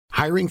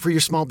Hiring for your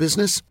small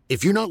business?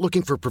 If you're not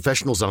looking for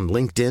professionals on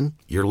LinkedIn,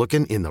 you're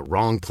looking in the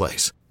wrong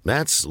place.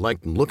 That's like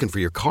looking for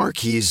your car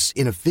keys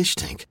in a fish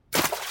tank.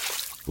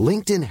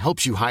 LinkedIn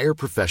helps you hire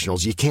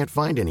professionals you can't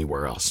find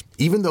anywhere else,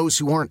 even those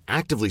who aren't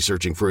actively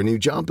searching for a new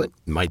job but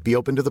might be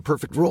open to the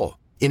perfect role.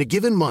 In a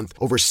given month,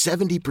 over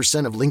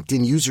 70% of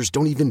LinkedIn users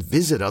don't even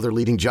visit other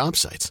leading job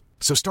sites.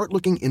 So start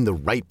looking in the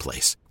right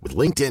place. With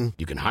LinkedIn,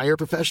 you can hire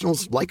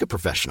professionals like a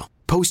professional.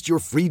 Post your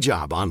free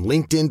job on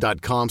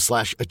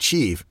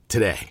linkedin.com/achieve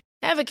today.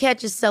 Ever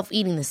catch yourself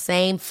eating the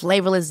same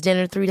flavorless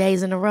dinner 3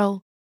 days in a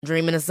row?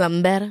 Dreaming of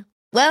something better?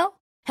 Well,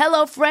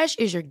 HelloFresh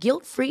is your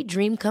guilt-free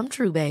dream come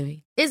true,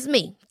 baby. It's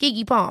me,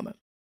 Keke Palmer.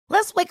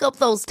 Let's wake up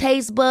those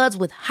taste buds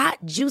with hot,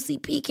 juicy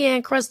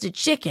pecan-crusted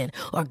chicken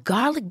or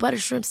garlic butter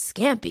shrimp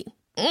scampi.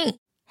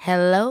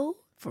 Hello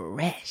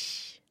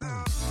Fresh.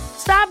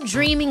 Stop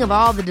dreaming of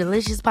all the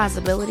delicious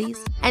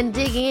possibilities and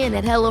dig in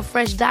at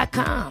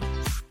HelloFresh.com.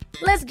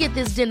 Let's get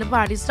this dinner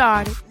party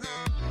started.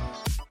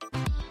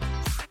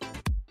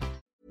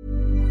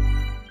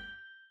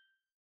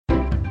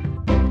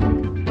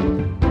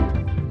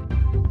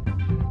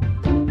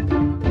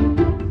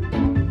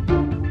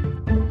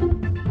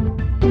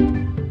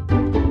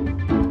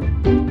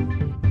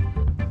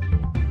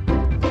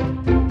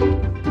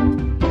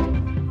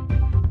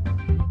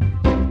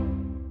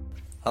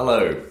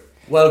 Hello,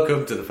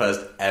 welcome to the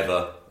first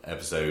ever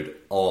episode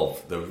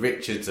of the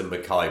Richards and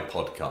Mackay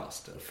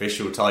podcast.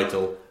 Official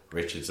title,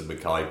 Richards and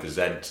Mackay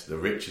present the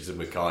Richards and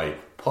Mackay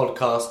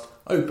podcast,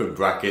 open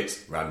brackets,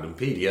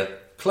 Randompedia,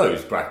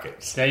 close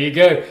brackets. There you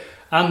go.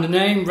 And the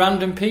name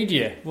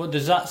Randompedia, what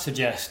does that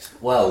suggest?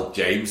 Well,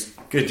 James,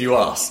 good you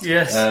asked.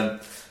 Yes.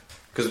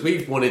 Because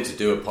we've wanted to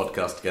do a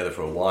podcast together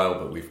for a while,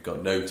 but we've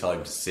got no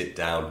time to sit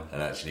down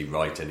and actually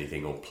write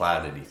anything or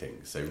plan anything.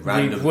 So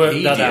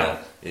Randompedia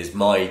is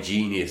my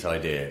genius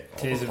idea.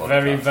 It is a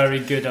very, very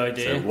good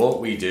idea. So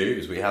what we do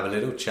is we have a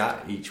little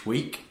chat each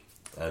week,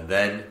 and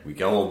then we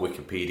go on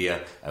Wikipedia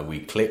and we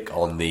click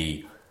on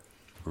the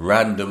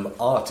random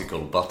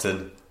article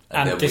button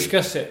and then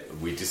discuss it.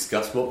 We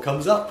discuss what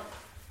comes up.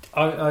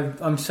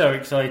 I'm so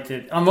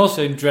excited. I'm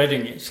also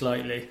dreading it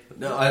slightly.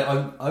 No,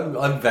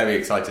 I'm very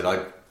excited.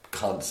 I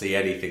can't see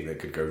anything that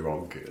could go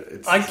wrong.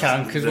 I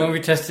can, because when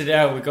we tested it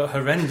out, we got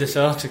horrendous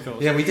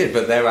articles. Yeah, we did,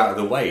 but they're out of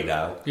the way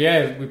now.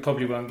 Yeah, we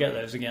probably won't get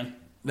those again.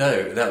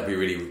 No, that would be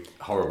really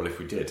horrible if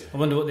we did. I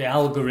wonder what the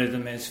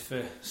algorithm is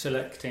for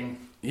selecting.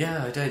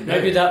 Yeah, I don't know.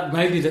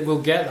 Maybe that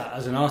we'll get that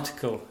as an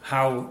article.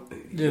 How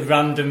the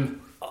random.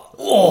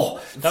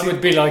 Oh, that would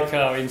be like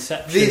our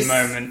Inception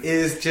moment.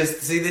 This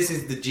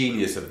is the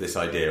genius of this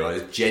idea. I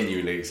was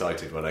genuinely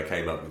excited when I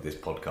came up with this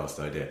podcast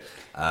idea.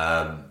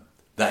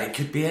 That it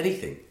could be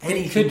anything.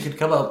 Anything could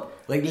come up.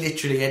 Like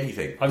literally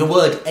anything. The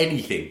word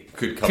anything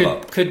could come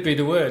up. Could be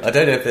the word. I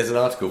don't know if there's an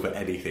article for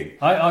anything.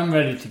 I'm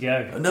ready to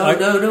go. No,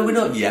 we're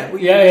not yet.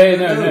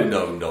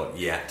 No, not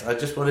yet. I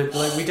just wanted,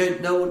 we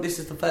don't know. This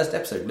is the first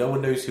episode. No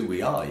one knows who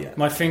we are yet.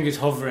 My finger's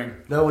hovering.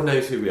 No one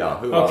knows who we are.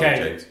 Who are we,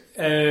 James?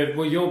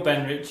 Well, you're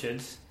Ben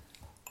Richards.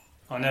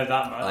 I know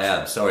that much. I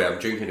am. Sorry, I'm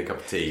drinking a cup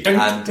of tea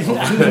and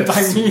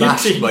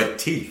smash my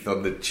teeth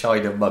on the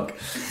china mug.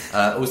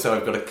 Also,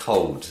 I've got a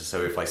cold,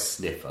 so if I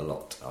sniff a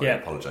lot, I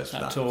apologise for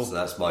that. So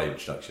that's my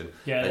introduction.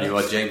 Yeah, and you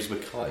are James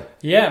Mackay.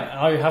 Yeah,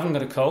 I haven't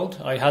got a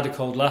cold. I had a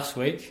cold last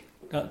week.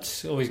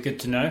 That's always good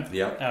to know.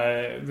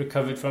 Yeah.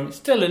 Recovered from it.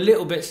 Still a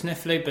little bit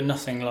sniffly, but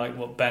nothing like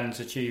what Ben's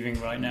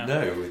achieving right now.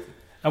 No.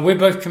 And we're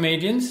both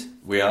comedians.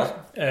 We are.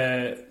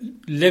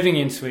 Living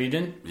in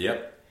Sweden.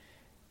 Yep.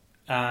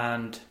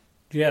 And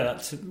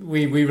yeah,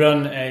 we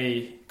run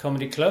a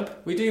comedy club.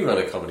 We do run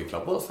a comedy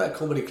club. What's that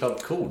comedy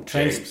club called,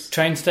 James?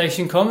 Train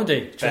Station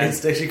Comedy. Train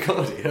Station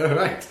Comedy, all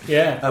right.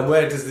 Yeah. And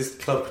where does this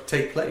club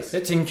take place?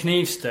 It's in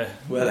Knivsta.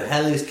 Where the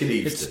hell is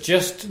Knivsta? It's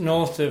just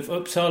north of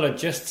Uppsala,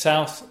 just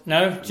south.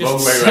 No, just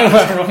wrong way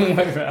round. Wrong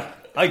way round.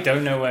 I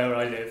don't know where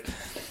I live.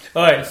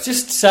 All right, it's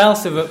just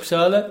south of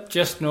Uppsala,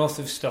 just north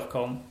of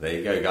Stockholm. There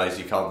you go, guys.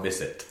 You can't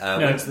miss it.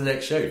 When's the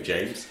next show,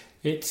 James?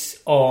 It's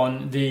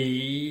on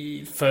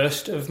the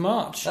 1st of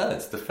March. Ah,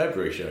 it's the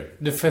February show.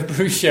 The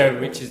February show,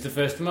 which is the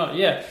 1st of March.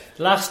 Yeah,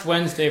 last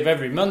Wednesday of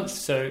every month.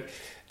 So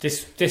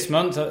this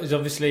month is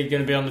obviously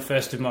going to be on the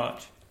 1st of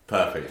March.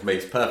 Perfect.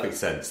 Makes perfect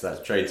sense.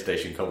 That's Train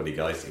Station Comedy,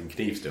 guys, in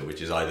Knivsta,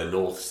 which is either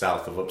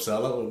north-south of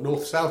Uppsala or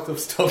north-south of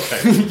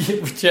Stockholm.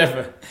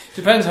 Whichever.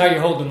 Depends how you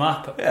hold the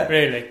map up,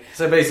 really.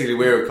 So basically,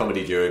 we're a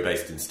comedy duo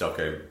based in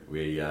Stockholm.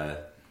 We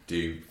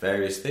do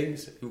various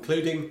things,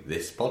 including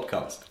this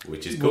podcast,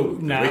 which is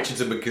called Richards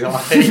and Mackay.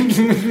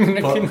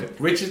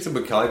 Richards and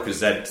Mackay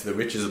present the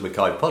Richards and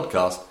Mackay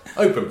podcast,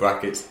 open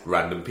brackets,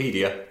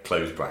 Randompedia,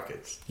 close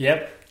brackets.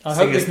 Yep.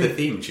 Sing us the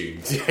theme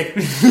tune.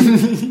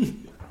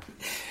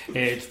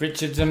 It's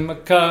Richards and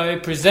Mackay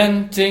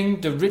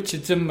presenting the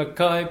Richards and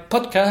Mackay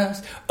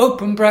podcast,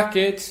 open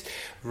brackets,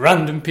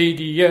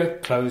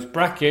 Randompedia, close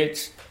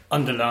brackets,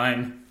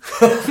 underline.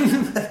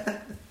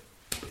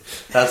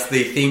 That's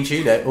the theme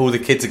tune. All the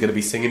kids are going to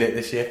be singing it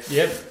this year.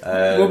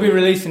 Yep. We'll be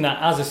releasing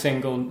that as a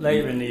single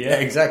later in the year.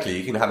 Exactly.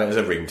 You can have it as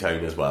a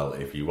ringtone as well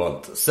if you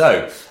want.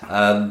 So,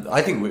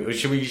 I think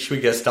should we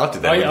get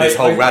started then with this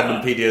whole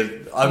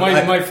Randompedia?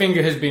 My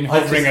finger has been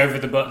hovering over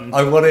the button.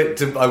 I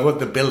want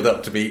the build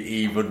up to be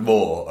even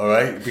more. All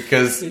right,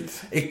 because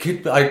it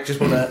could. I just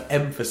want to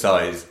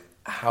emphasise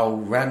how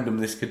random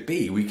this could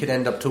be. We could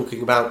end up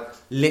talking about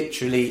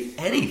literally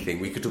anything.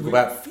 We could talk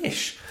about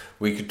fish.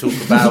 We could talk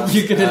about...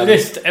 You're going to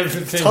list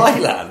everything.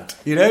 Thailand,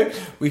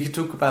 We could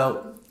talk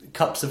about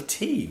cups of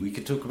tea. We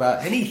could talk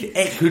about anything.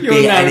 It could You're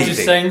be now anything.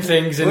 just saying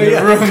things in the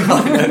room.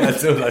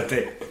 That's all I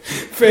do.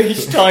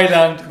 Fish,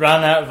 Thailand,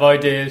 ran out of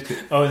ideas.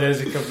 Oh,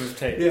 there's a cup of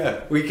tea.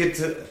 Yeah, we could...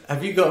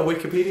 have you got a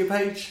Wikipedia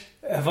page?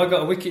 Have I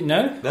got a wiki?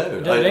 No? No,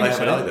 I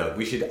haven't either.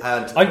 We should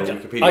add a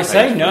Wikipedia page. I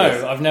say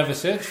no. I've never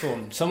searched for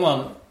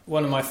one.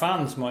 One of my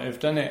fans might have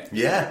done it.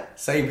 Yeah,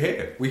 same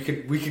here. We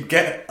could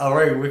get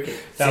our own wiki.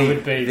 That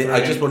would be.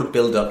 I just want to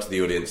build up to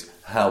the audience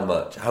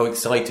how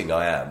exciting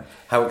I am,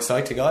 how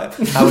excited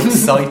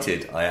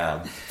I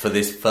am for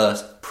this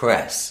first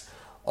press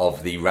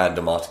of the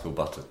random article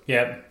button.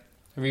 Yep.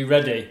 Are we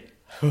ready?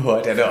 Oh,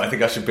 I don't know. I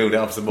think I should build it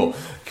up some more.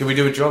 Can we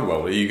do a drum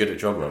roll? Are you good at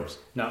drum rolls?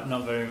 No,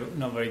 not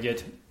very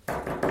good.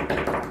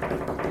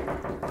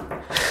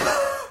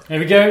 There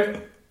we go.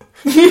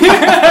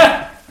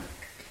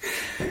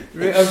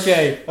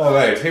 Okay. All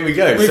right, here we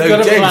go. We've so,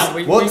 got a James,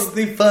 plan. what's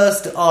the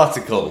first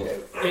article?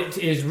 It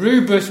is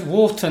Rubus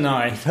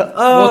Whartoni.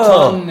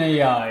 Oh.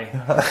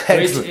 Whartonii,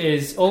 which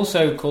is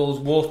also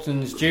called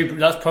Wharton's Dewberry.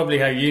 That's probably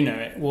how you know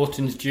it.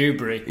 Wharton's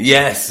Dewberry.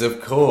 Yes, of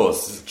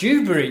course.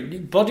 Dewberry.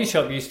 Body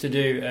Shop used to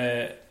do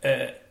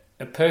a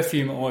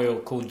perfume oil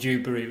called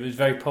Dewberry. It was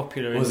very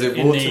popular. Was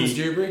it Wharton's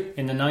Dewberry?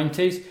 In the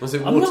 90s? Was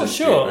it I'm Wharton's not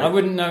sure. Dewberry? I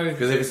wouldn't know.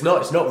 Because if it's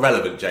not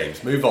relevant,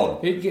 James. Move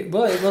on. It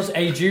was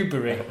a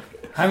Dewberry.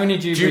 How many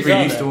Dewberries Dewberry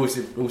are used there?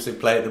 to also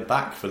play at the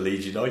back for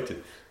Leeds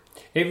United.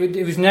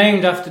 It was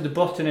named after the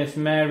botanist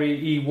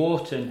Mary E.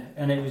 Wharton,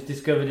 and it was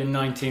discovered in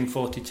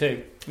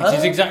 1942, which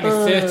is exactly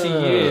 30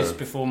 years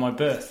before my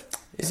birth.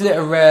 Isn't it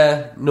a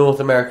rare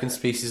North American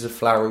species of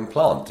flowering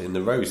plant in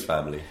the rose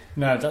family?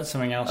 No, that's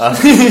something else.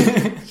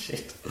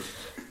 Shit.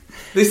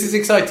 This is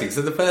exciting.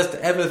 So the first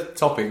ever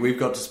topic we've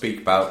got to speak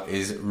about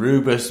is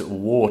Rubus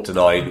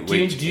Whartonii.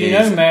 Do you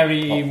know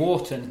Mary E.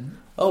 Wharton?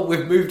 Oh,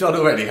 we've moved on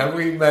already, haven't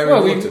we, Mary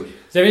Wharton?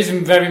 There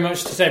isn't very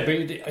much to say,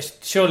 but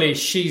surely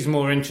she's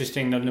more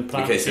interesting than the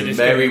plant. Okay, so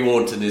Mary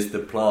Wharton is the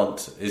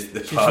plant.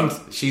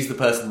 She's the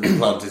person the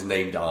plant is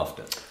named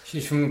after.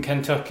 She's from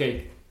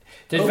Kentucky.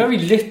 There's very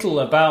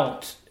little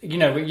about you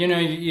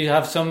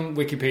have some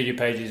Wikipedia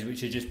pages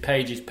which are just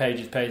pages.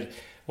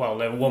 Well,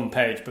 they're one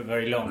page but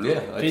very long.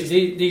 Yeah,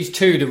 these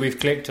two that we've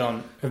clicked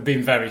on have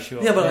been very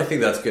short. Yeah, but I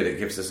think that's good. It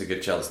gives us a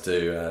good chance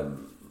to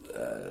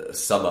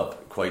sum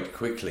up quite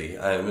quickly.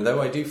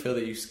 Though I do feel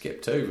that you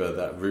skipped over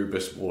that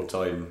Rubus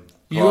Whartonii.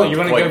 You want to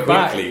go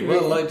back?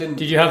 Well, I didn't.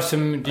 Did you have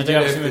some? If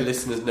the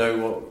listeners know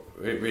what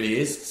it really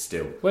is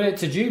still. Well,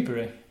 it's a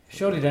Dewberry.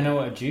 Surely they know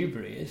what a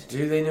Dewberry is.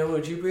 Do they know what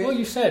a Dewberry is? Well,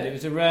 you said it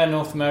was a rare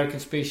North American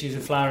species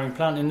of flowering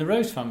plant in the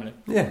rose family.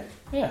 Yeah.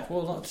 Yeah.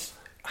 Well, that's.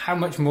 How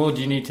much more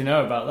do you need to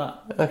know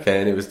about that?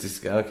 Okay, and it was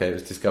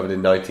discovered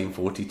in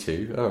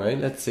 1942. All right,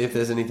 let's see if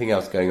there's anything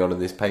else going on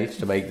this page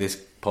to make this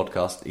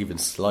podcast even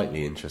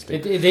slightly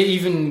interesting.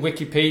 Even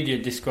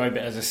Wikipedia describe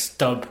it as a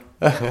stub.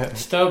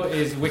 Stub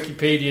is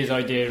Wikipedia's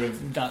idea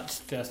of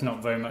that's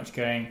not very much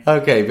going.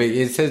 Okay, but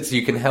it says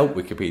you can help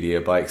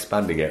Wikipedia by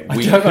expanding it.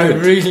 I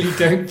really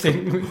don't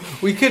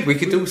think we could. We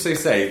could also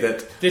say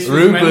that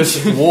Rubus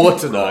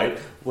Whartonii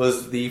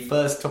was the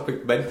first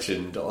topic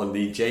mentioned on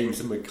the James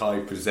and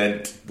Mackay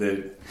present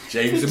the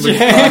James and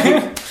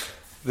Mackay.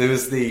 There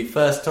was the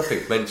first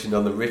topic mentioned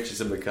on the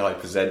Richards and Mackay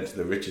present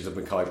the Richards and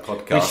Mackay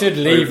podcast. We should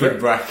leave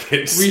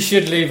brackets. We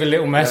should leave a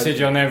little message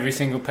on every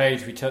single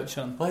page we touch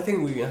on. I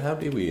think how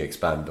do we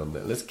expand on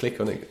that? Let's click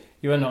on it.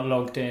 You are not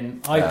logged in.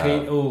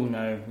 IP. Oh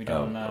no, we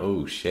don't know.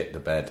 Oh shit,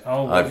 the bed.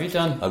 Oh, what have you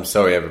done? I'm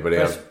sorry, everybody.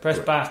 Press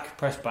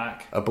back.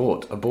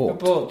 Abort.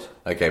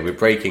 Okay, we're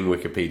breaking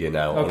Wikipedia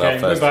now on our Okay,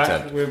 first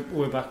attempt.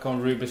 We're back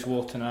on Rubus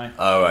Whartonii.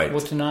 All right.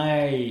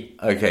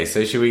 Whartonii. Okay,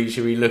 so should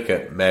we look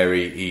at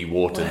Mary E.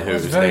 Wharton, who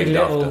was named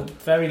after?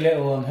 Very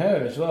little on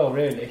her as well,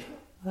 really.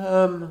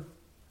 But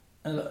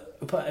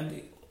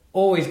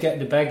always get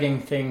the begging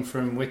thing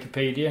from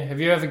Wikipedia. Have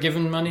you ever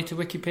given money to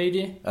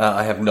Wikipedia?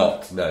 I have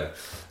not. No.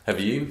 Have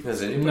you?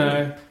 Has anybody?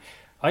 No.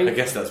 I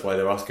guess that's why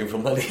they're asking for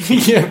money.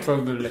 Yeah,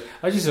 probably.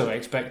 I just sort of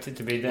expect it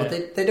to be there. Well,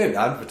 they don't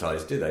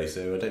advertise, do they?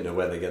 So I don't know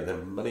where they get their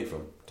money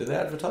from. Do they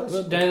advertise?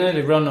 Well,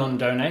 they run on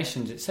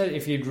donations. It said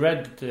if you'd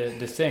read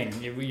the thing,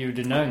 you'd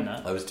have known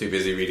that. I was too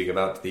busy reading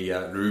about the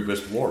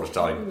Rubus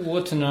Whartonii.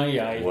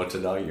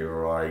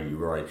 Whartonii.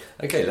 Right.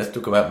 Okay, let's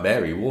talk about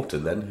Mary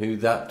Wharton then, who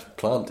that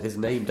plant is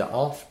named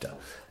after.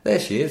 There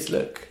she is.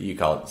 Look, you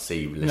can't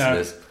see,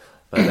 listeners. No.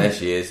 But there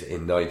she is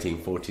in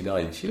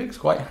 1949. She looks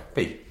quite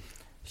happy.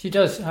 She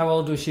does. How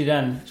old was she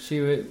then? She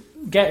was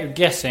guessing.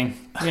 Guessing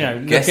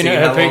looking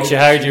at her picture.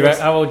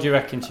 How old do you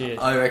reckon she is?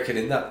 I reckon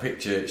in that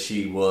picture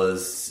she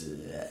was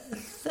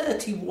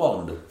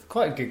 31.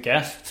 Quite a good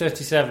guess.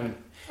 37.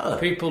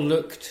 People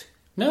looked...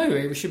 No,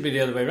 it should be the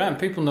other way around.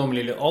 People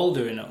normally look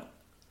older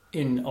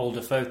in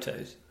older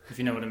photos, if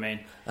you know what I mean.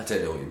 I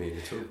don't know what you mean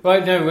at all.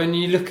 Right, no, when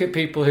you look at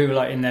people who are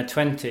like in their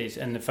 20s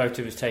and the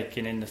photo was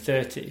taken in the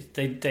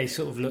 30s, they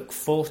sort of look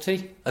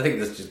 40. I think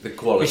that's just the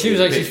quality. But she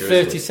was actually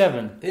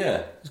 37.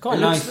 Yeah. It's quite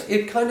nice.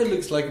 It kind of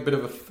looks like a bit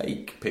of a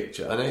fake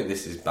picture. I know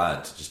this is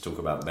bad to just talk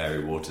about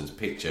Mary Wharton's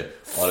picture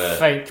on a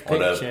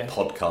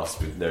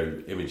podcast with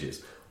no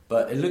images.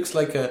 But it looks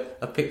like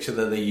a picture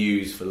that they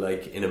use for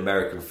like in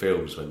American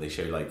films when they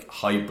show like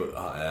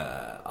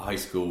high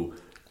school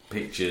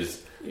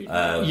pictures,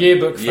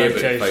 yearbook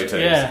photos.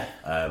 Yeah,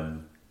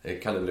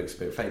 it kind of looks a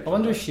bit fake. I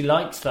wonder if she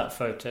likes that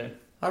photo.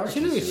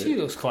 She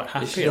looks quite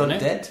happy. Is she not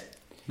dead?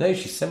 No,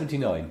 she's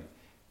 79.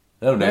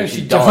 Oh no,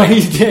 she died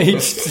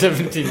aged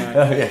 79.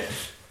 Oh yeah,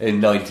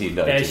 in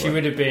 1991. Yeah, she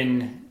would have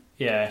been.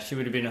 Yeah, she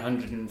would have been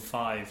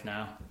 105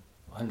 now.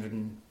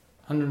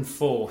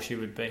 104 she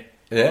would be.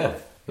 Yeah.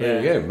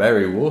 There you go,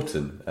 Mary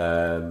Wharton.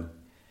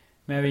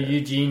 Mary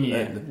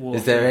Eugenia Wharton.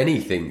 Is there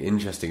anything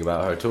interesting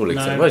about her at all?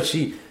 Except, well,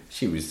 she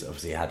was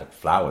obviously had a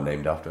flower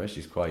named after her.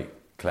 She's quite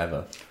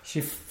clever.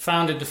 She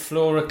founded the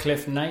Flora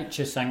Cliff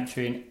Nature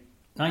Sanctuary in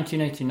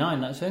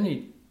 1989. That's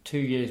only 2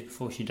 years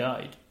before she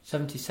died.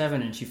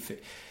 77, and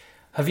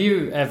have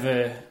you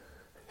ever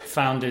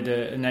founded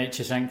a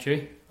nature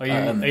sanctuary? Are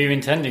you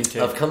intending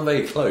to? I've come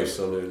very close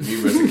on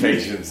numerous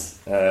occasions.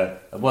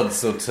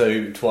 Once or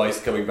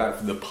twice coming back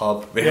from the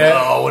pub.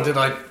 Yeah. Oh, what did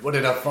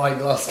I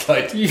find last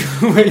night? You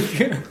wake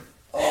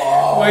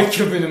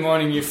up in the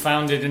morning, you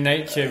founded a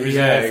nature reserve.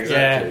 Yeah,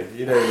 exactly. Yeah.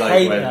 You know,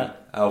 like when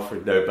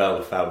Alfred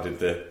Nobel founded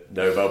the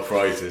Nobel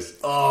Prizes.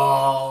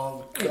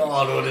 Oh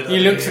God, what did I do?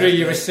 You look through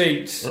your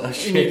receipts and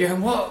you're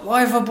going, "What? Why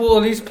have I bought all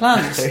these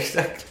plants?"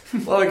 Exactly.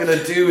 What am I going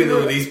to do with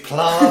all these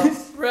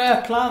plants?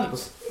 Rare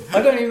plants.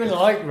 I don't even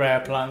like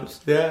rare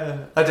plants.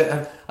 Yeah, I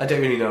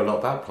don't really know a lot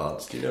about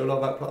plants. Do you know a lot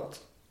about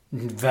plants?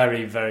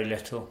 Very, very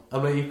little. I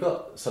mean, you've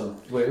got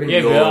some. We're in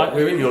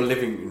your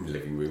living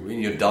room. We're in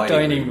your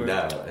dining room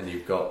now, and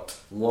you've got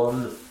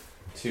 1,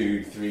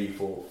 2, 3,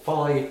 4,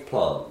 5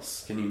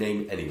 plants. Can you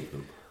name any of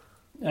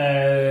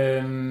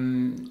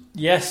them?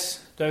 Yes,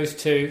 those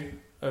 2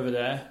 over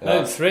there.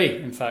 No, 3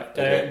 in fact.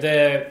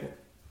 They're.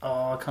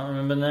 Oh, I can't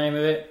remember the name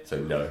of it. So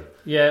no.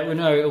 Yeah, well,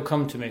 no, it'll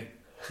come to me.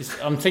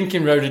 I'm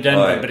thinking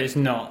rhododendron, but it's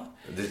not.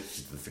 This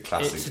is the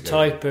classic. It's a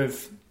type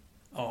of.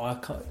 Oh, I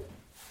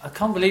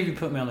can't believe you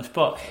put me on the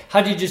spot.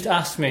 Had you just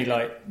asked me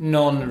like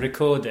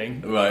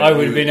non-recording, right, I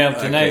would have been able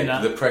to name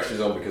that. The pressure's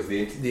on because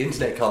the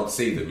internet can't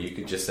see them. You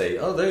could just say,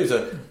 "Oh, those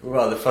are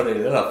rather funny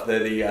enough." They're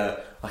the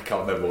I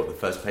can't remember what the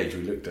first page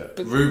we looked at.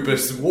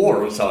 Rubus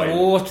Watertine.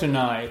 Watertine.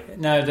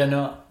 No, they're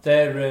not.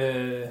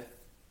 They're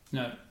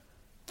no.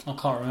 I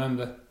can't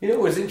remember. You know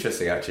what's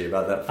interesting actually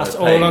about that first That's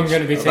page? all I'm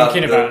going to be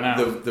thinking about now.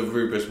 The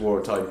Rubus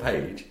Watertine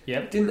page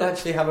didn't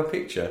actually have a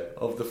picture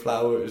of the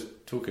flower it was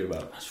talking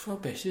about. That's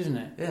rubbish, isn't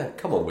it? Yeah,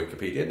 come on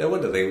Wikipedia. No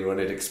wonder they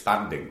wanted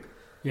expanding.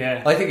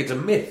 Yeah. I think it's a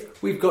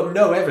myth. We've got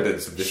no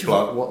evidence of this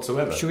plant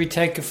whatsoever. Should we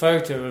take a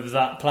photo of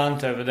that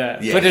plant over there?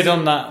 Yes. Put it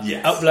on that,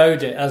 yes.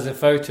 Upload it as a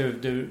photo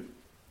of the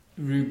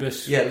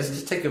Rubus. Yeah, let's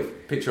just take a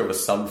picture of a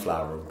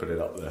sunflower and put it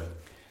up there.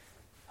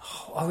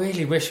 I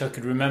really wish I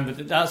could remember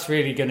that. That's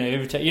really going to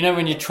irritate. You know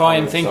when you try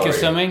and think of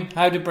something,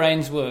 how do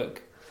brains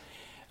work?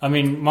 I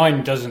mean,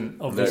 mine doesn't,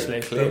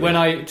 obviously. No, but when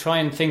I try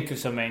and think of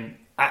something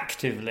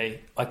actively,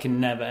 I can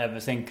never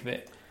ever think of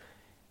it.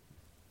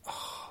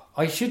 Oh,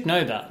 I should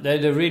know that.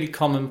 They're really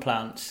common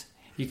plants.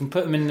 You can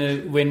put them in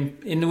the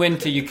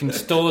winter. You can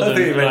store them. I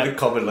think you meant the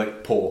common,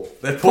 like poor.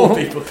 They're poor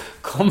people.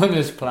 Common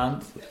as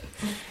plants.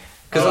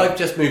 Because I've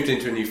just moved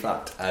into a new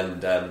flat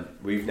and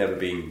we've never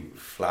been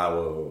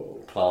flower or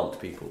plant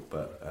people,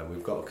 but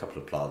we've got a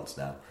couple of plants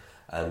now,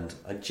 and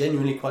I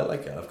genuinely quite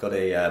like it. I've got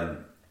a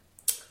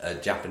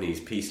Japanese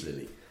peace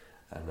lily,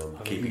 and I'm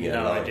keeping it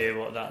alive. I have no idea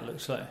what that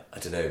looks like. I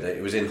don't know.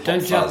 It was in Hot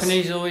Don't Fuzz.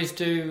 Japanese always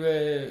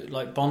do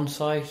like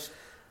bonsai?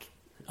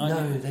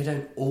 No, they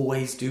don't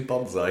always do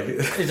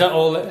bonsai. Is that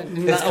all?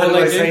 It's kind of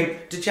like saying,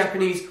 do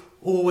Japanese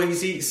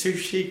always eat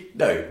sushi?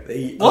 No, they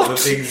eat other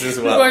things as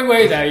well.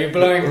 Wait now, you're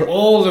blowing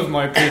all of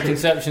my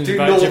preconceptions do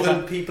about northern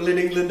Japan. people in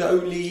England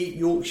only eat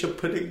Yorkshire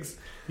puddings?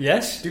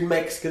 Yes. Do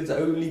Mexicans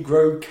only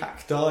grow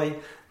cacti?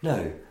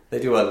 No, they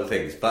do other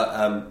things.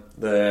 But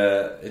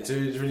it's a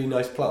really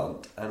nice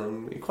plant, and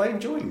I'm quite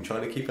enjoying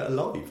trying to keep it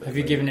alive. Have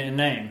you given it a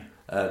name?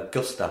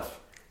 Gustav.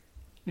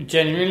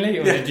 Genuinely,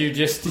 or did you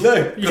just?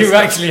 No, you Gustav.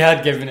 Actually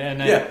had given it a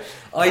name. Yeah,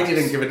 I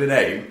didn't give it a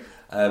name.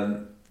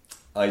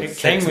 I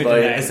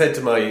said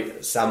to my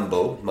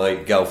Sambo, my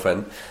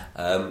girlfriend,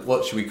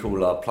 what should we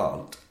call our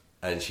plant?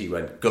 And she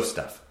went,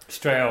 Gustav.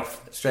 Straight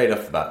off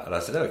the bat. And I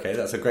said, okay,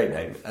 that's a great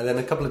name. And then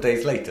a couple of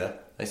days later,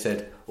 I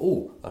said,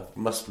 oh, I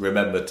must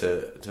remember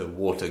to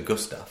water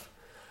Gustav.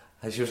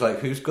 And she was like,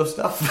 who's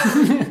Gustav?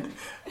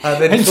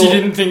 and she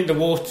didn't think the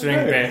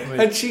watering bit was...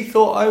 And she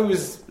thought I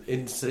was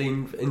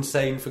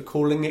insane for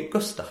calling it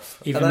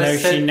Gustav. Even though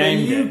she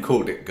named it. You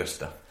called it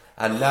Gustav.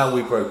 And now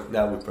we've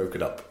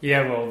broken up.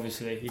 Yeah, well,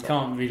 obviously you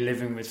can't be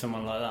living with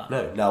someone like that.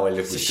 No, now I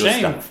live with your shame.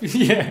 stuff.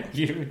 Yeah,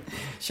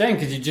 shame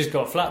because you just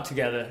got a flat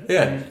together.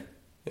 Yeah,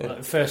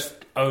 Like first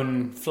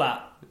own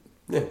flat.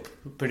 Yeah,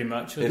 pretty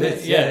much. It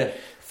is. Yeah.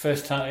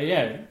 First time.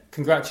 Yeah,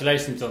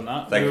 congratulations on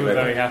that. Thank you. We were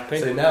very happy.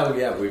 So now,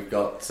 we've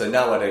got. So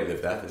now I don't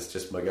live there. It's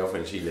just my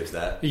girlfriend. She lives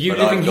there. Are you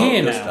living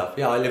here now? Stuff.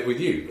 Yeah, I live with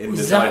you.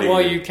 Is that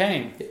why you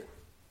came?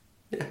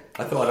 Yeah,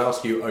 I thought I'd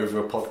ask you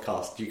over a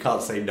podcast. You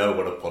can't say no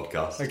on a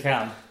podcast. I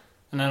can,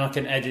 and then I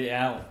can edit it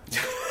out.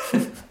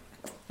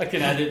 I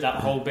can edit that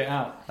whole bit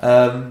out.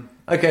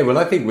 Okay, well,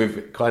 I think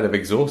we've kind of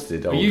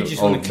exhausted old, you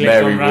just old want to click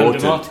Mary on random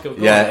Wharton. article.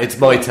 Yeah, it's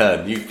my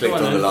turn. You clicked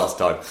on the last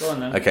time. Go on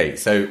then. Okay,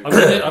 so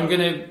I'm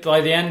gonna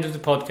by the end of the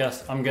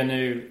podcast, I'm going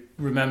to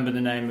remember the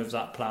name of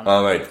that plan.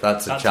 All right,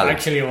 that's a challenge.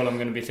 Actually all I'm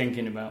going to be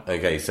thinking about.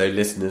 Okay, so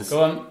listeners,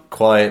 go on.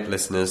 Quiet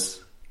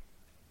listeners,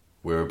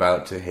 we're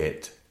about to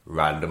hit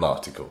random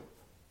article.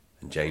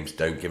 And James,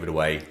 don't give it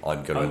away.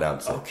 I'm going to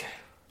announce it. Okay.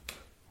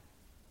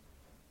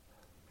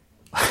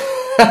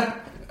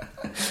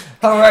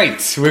 All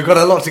right, we've got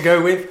a lot to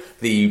go with.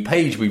 The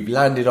page we've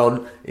landed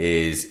on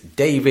is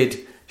David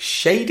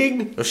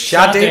Shading or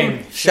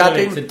Shadding.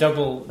 Shadding. It's a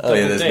double. Oh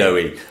yeah, there's no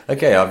E.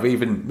 Okay, I've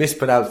even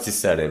mispronounced his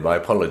surname. I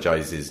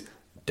apologise. Is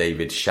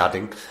David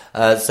Shadding?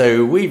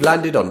 So we've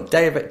landed on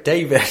David.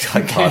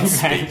 I can't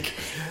speak.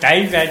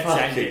 David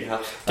Shadding.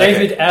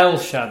 David L.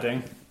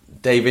 Shadding.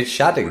 David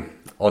Shadding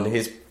on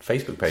his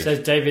Facebook page. It says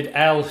David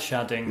L.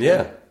 Shadding.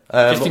 Yeah.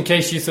 Just in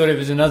case you thought it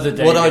was another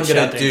David. What I'm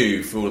going to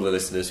do for all the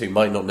listeners who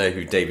might not know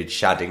who David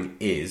Shadding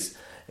is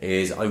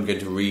I'm going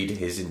to read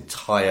his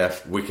entire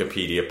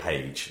Wikipedia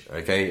page.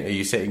 Okay, are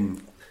you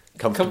sitting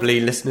comfortably,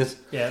 listeners?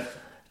 Yeah.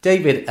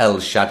 David L.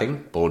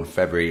 Shadding, born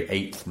February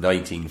 8th,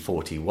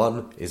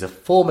 1941, is a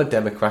former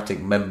Democratic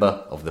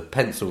member of the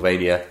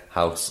Pennsylvania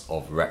House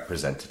of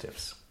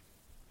Representatives.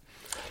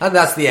 And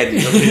that's the end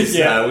of his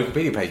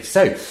Wikipedia page.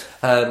 So,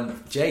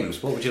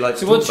 James, what would you like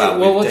to talk about?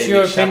 What's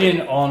your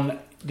opinion on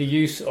the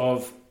use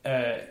of?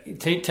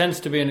 It tends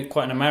to be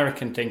quite an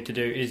American thing to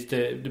do. Is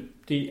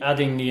the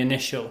adding the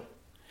initial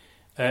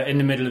in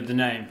the middle of the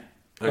name?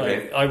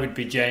 Okay, like, I would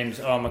be James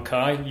R.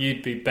 Mackay.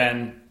 You'd be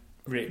Ben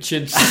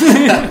Richards.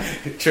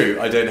 True,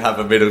 I don't have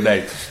a middle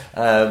name.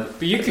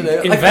 But you can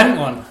invent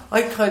one.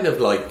 I kind of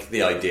like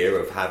the idea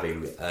of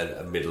having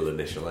a middle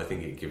initial. I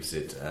think it gives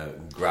it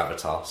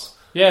gravitas.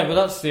 Yeah,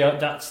 well,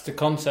 that's the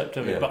concept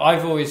of it. Yeah. But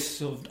I've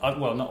always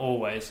not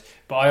always,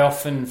 but I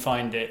often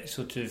find it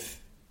sort of.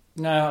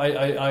 No,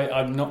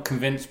 I'm not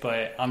convinced by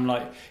it. I'm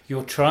like,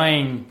 you're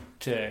trying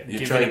to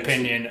give an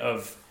opinion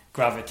of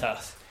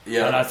gravitas.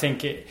 Yeah. And I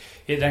think it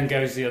then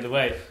goes the other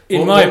way.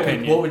 In my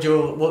opinion. What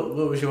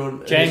was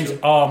your James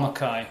initial? R.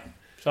 Mackay.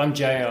 So I'm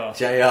JR.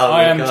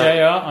 I am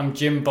JR. I'm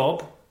Jim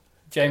Bob.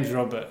 James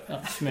Robert.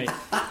 That's me.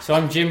 So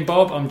I'm Jim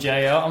Bob. I'm JR.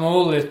 I'm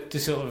all the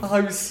sort of.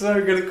 I'm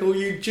so going to call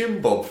you Jim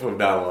Bob from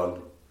now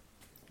on.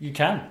 You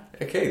can.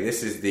 Okay,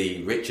 this is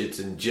the Richards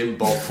and Jim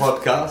Bob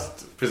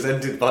podcast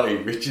presented by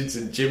Richards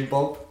and Jim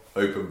Bob.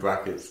 Open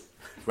brackets.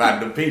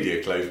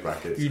 Randompedia, close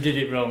brackets. You did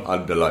it wrong.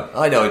 Underline.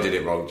 I know I did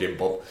it wrong, Jim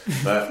Bob,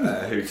 but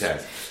who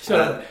cares?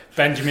 So,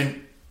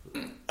 Benjamin.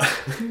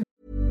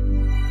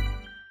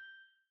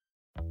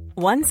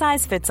 One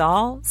size fits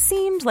all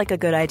seemed like a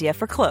good idea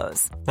for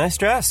clothes. Nice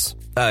dress.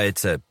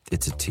 It's a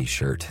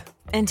t-shirt.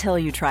 Until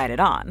you tried it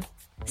on.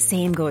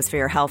 Same goes for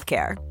your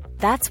healthcare.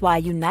 That's why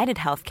United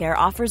Healthcare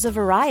offers a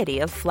variety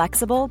of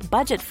flexible,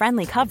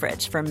 budget-friendly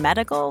coverage for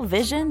medical,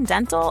 vision,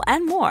 dental,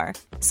 and more.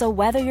 So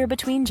whether you're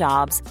between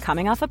jobs,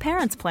 coming off a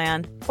parent's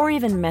plan, or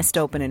even missed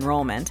open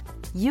enrollment,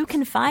 you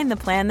can find the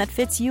plan that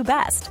fits you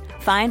best.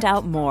 Find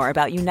out more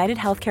about United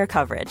Healthcare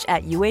coverage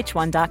at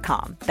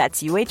UH1.com.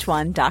 That's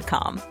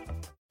UH1.com.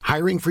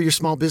 Hiring for your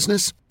small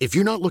business? If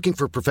you're not looking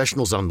for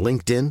professionals on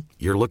LinkedIn,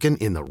 you're looking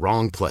in the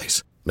wrong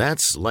place.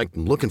 That's like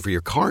looking for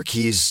your car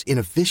keys in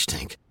a fish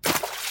tank.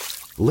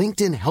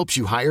 LinkedIn helps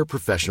you hire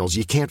professionals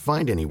you can't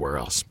find anywhere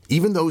else,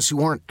 even those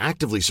who aren't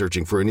actively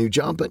searching for a new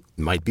job but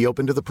might be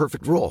open to the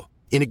perfect role.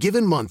 In a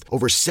given month,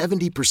 over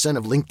 70%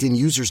 of LinkedIn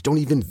users don't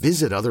even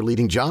visit other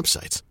leading job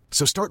sites.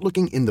 So start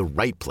looking in the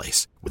right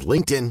place. With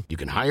LinkedIn, you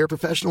can hire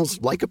professionals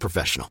like a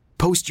professional.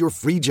 Post your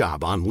free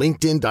job on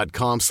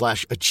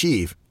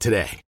linkedin.com/achieve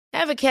today.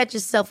 Ever catch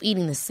yourself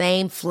eating the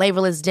same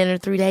flavorless dinner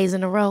 3 days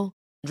in a row?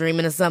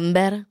 Dreaming of something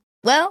better?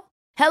 Well,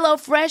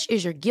 HelloFresh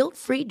is your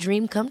guilt-free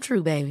dream come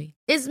true, baby.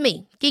 It's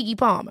me, Keke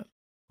Palmer.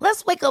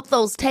 Let's wake up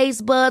those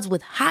taste buds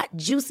with hot,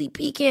 juicy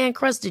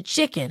pecan-crusted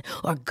chicken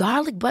or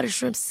garlic butter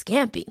shrimp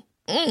scampi.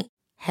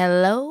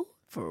 Hello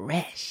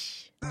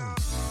Fresh.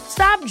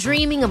 Stop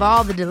dreaming of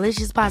all the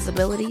delicious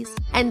possibilities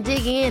and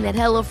dig in at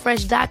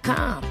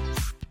HelloFresh.com.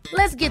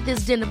 Let's get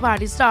this dinner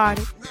party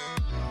started.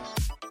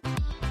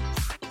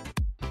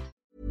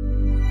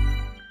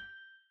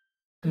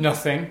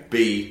 Nothing.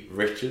 B.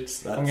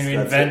 Richards. I'm going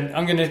to invent.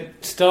 I'm going to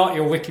start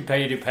your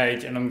Wikipedia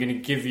page, and I'm going to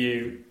give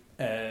you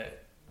a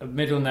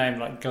middle name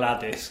like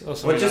Gladys or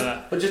something like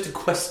that. Or just a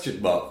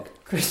question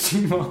mark.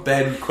 Question mark.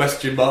 Ben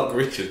question mark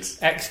Richards.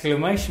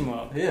 Exclamation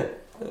mark. Yeah.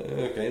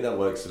 Okay, that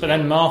works. But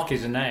then Mark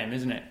is a name,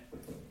 isn't it?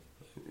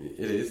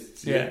 It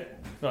is. Yeah.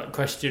 Like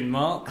question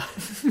mark.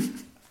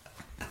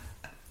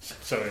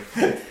 Sorry.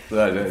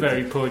 No.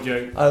 Very poor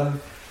joke.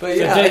 But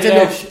yeah, I don't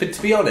know. But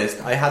to be honest,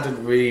 I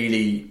hadn't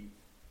really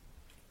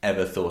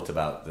ever thought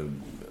about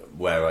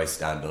where I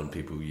stand on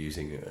people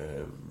using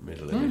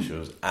middle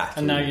initials at all.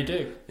 And now you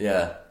do.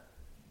 Yeah.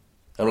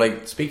 I'm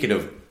like, speaking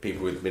of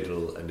people with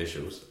middle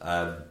initials,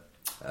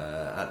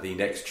 at the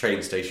next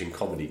train station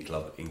comedy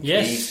club in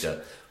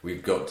Easter,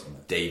 we've got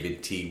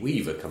David T.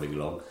 Weaver coming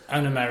along.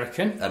 An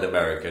American.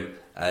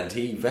 And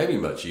he very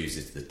much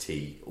uses the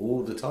T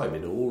all the time.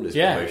 In all his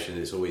promotion,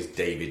 it's always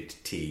David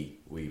T.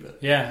 Weaver.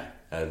 Yeah.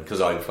 And because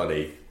I'm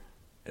funny,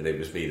 and it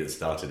was me that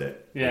started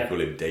it, we call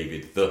him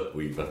David the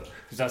Weaver.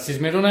 Because that's his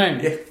middle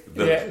name.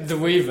 Yeah, the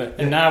Weaver.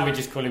 And now we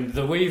just call him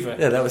the Weaver.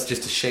 Yeah, that was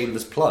just a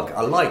shameless plug.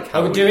 I like how...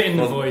 I would do it in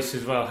the voice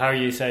as well, how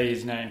you say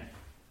his name.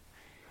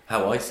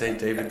 How I say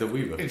David the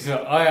Weaver? It's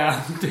like, I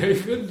am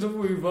David the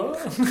Weaver.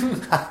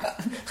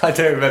 I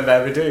don't remember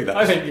ever doing that.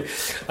 I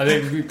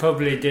think we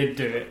probably did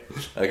do it.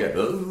 Okay.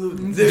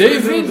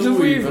 David the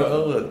Weaver.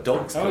 Oh, the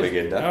dog's coming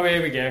in now. Oh,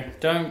 here we go.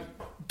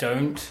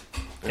 Don't.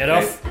 Get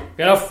off.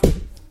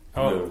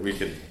 Oh. No, we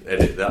can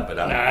edit that bit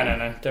out.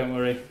 No, don't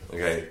worry.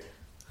 Okay.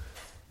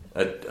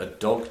 A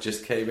dog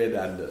just came in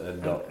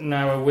and not...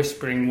 Now a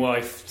whispering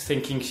wife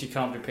thinking she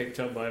can't be picked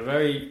up by a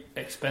very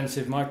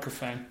expensive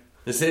microphone.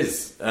 This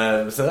is...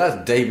 so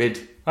that's David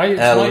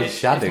Shadding.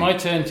 It's my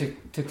turn to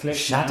click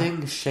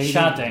Shadding?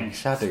 Shadding.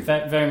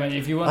 Very much.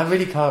 If you want... I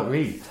really can't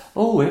read.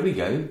 Oh, here we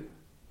go.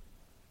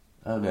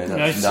 Oh no,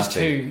 that's it's just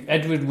two.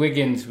 Edward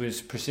Wiggins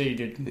was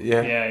preceded.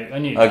 Yeah, I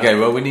knew. Okay,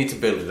 well, we need to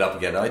build it up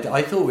again.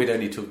 I thought we'd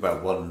only talk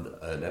about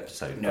an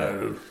episode.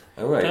 No,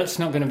 all right. That's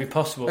not going to be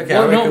possible. Okay,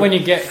 well, not when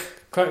you get.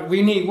 What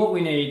we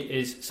need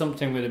is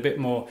something with a bit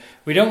more.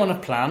 We don't want a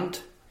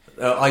plant.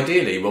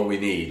 Ideally, what we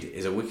need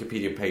is a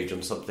Wikipedia page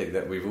on something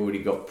that we've already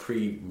got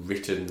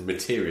pre-written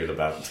material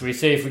about. Shall we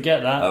see if we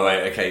get that? All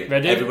right. Okay.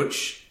 Ready? Everyone,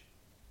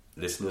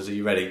 listeners, are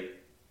you ready?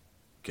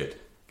 Good.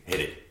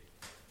 Hit it.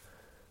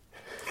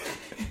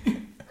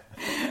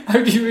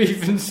 How do you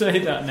even say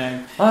that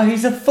name? Oh,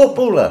 he's a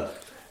footballer.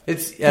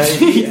 It's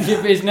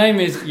his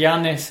name is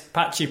Yanis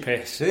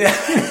Pachipis.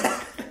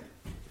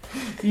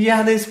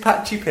 Yanis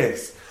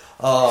Pachipis.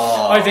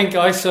 Oh, I think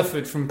I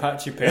suffered from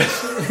Pachipis.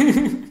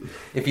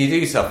 If you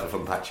do suffer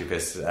from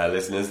Pachipis,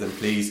 listeners, then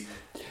please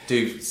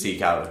do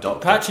seek out a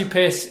doctor.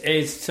 Pachipis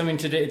is something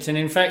to do. It's an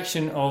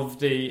infection of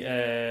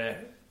the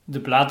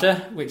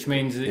bladder, which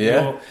means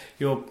that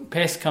your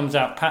piss comes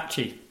out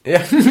patchy.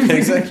 Yeah,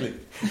 exactly.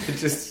 It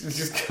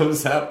just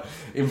comes out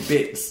in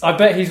bits. I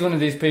bet he's one of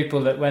these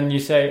people that when you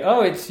say,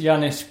 "Oh, it's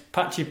Yanis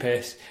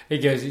Pachipis," he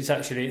goes, "It's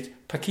Pachipis."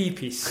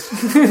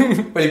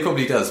 Well, he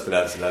probably does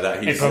pronounce it like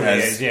that. He's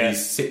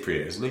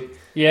Cypriot, isn't he?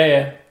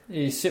 Yeah.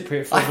 He's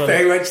Cypriot for I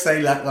very much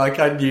say that like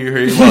I knew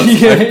who he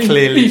was. I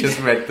clearly just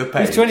read the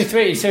page. He's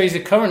 23, so he's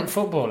a current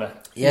footballer.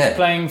 Yeah. He's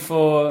playing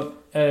for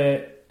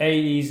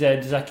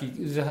AEZ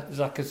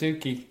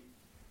Zakazuki.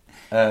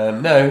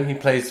 No, he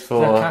plays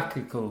for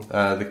Zakakuko.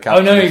 The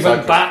captain. Oh no, he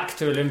went back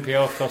to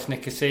Olympiakos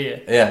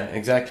Nicosia. Yeah,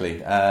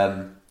 exactly.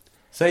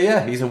 So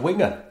yeah, he's a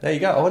winger. There you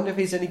go. I wonder if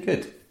he's any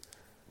good.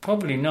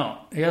 Probably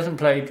not. He hasn't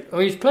played. Oh,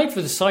 he's played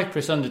for the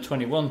Cyprus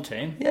under-21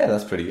 team. Yeah,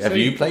 that's pretty. Have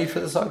you played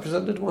for the Cyprus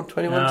under-21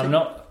 team? No, I'm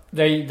not.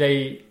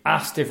 They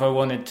asked if I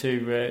wanted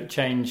to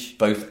change.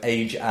 Both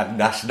age and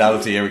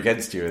nationality are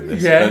against you in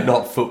this, but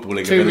not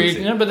footballing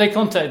ability. No, but they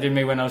contacted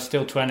me when I was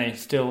still 20,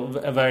 still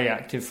a very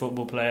active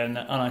football player, and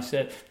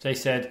they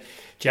said,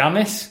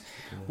 Jamis,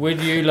 would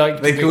you like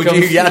to become... They called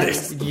you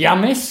Yanis?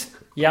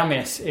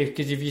 Yamis,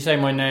 because if you say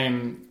my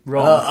name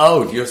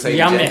wrong... you're saying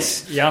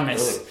Yamis.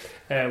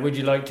 Would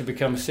you like to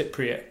become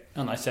Cypriot?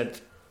 And I said,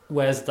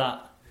 where's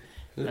that?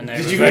 And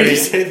did you really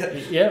say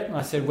that? Yeah,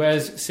 I said,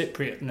 where's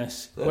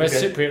Cypriotness? Where's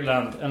Cypriot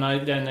land? And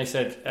then they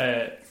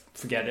said,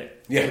 forget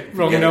it. Yeah,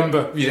 wrong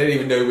number. You don't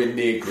even know we're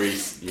near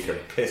Greece. You can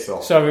piss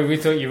off. Sorry, we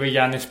thought you were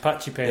Yanis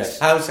Pachipis.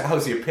 Yeah.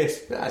 How's your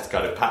piss? That's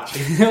kind of patchy.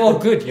 Oh,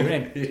 good, you're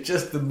in. You're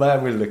just the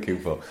man we're looking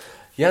for.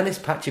 Yanis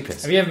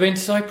Pachipis. Have you ever been to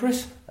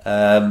Cyprus?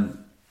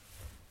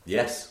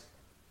 Yes.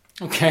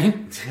 Okay.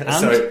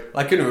 Sorry,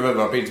 I couldn't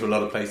remember. I've been to a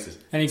lot of places.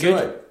 Any good?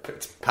 Right.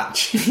 It's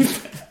patchy.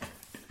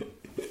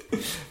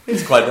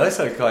 It's quite nice.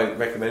 I quite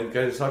recommend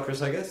going to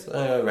Cyprus, I guess.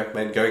 I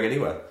recommend going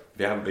anywhere. If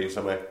you haven't been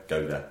somewhere,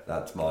 go there.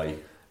 That's my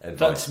advice.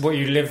 That's what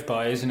you live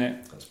by, isn't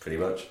it? That's pretty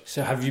much.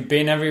 So have you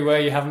been everywhere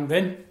you haven't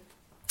been?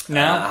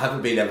 No? I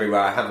haven't been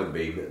everywhere I haven't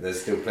been.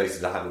 There's still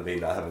places I haven't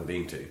been that I haven't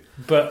been to.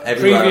 But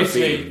everywhere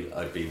previously...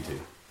 I've been to.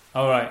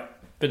 All right.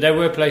 But there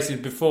were places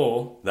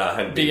before that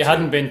I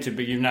hadn't been to,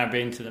 but you've now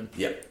been to them.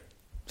 Yep.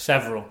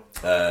 Several.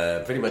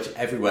 Pretty much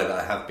everywhere that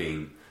I have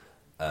been...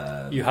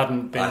 you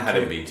hadn't been I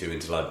hadn't been to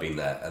until I'd been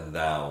there, and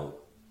thou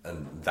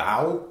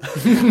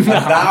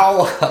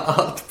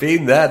art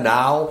been there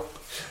now.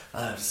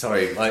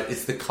 Sorry,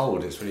 it's the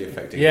cold. It's really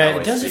affecting. Yeah,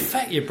 it does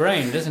affect your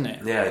brain, doesn't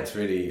it? Yeah, it's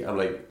really. I'm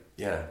like,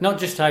 yeah. Not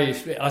just how you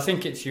speak. I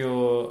think it's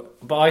your.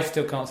 But I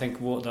still can't think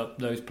of what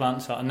those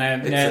plants are, and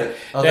they're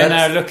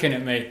now looking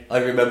at me. I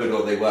remembered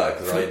what they were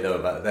because I know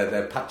about.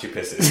 They're patchy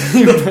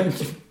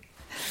pisses.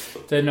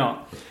 they're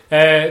not.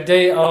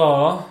 They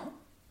are.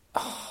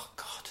 Oh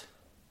God,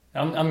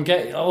 I'm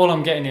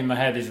getting in my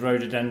head is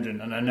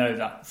rhododendron, and I know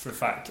that for a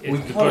fact.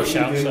 It's the bush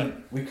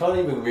outside. We can't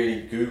even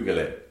really Google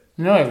it.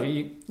 No,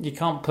 you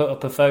can't put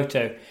up a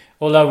photo.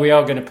 Although we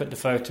are going to put the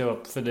photo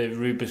up for the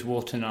Rubus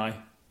Waternie.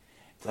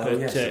 Oh, but,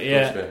 yes,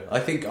 yeah. I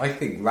think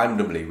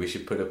randomly we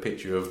should put a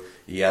picture of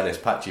Yiannis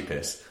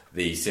Pachipis,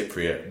 the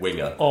Cypriot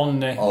winger,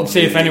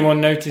 see if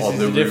anyone notices on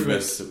the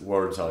difference.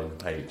 Rubus Waternie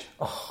page.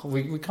 Oh,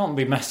 we can't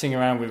be messing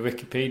around with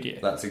Wikipedia.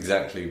 That's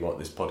exactly what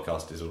this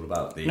podcast is all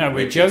about.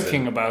 We're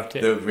joking about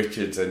it. The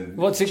Richards and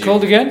what's it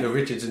called again? The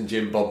Richards and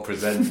Jim Bob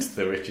present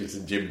the Richards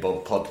and Jim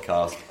Bob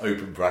podcast.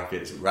 Open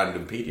brackets,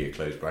 randompedia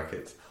close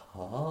brackets.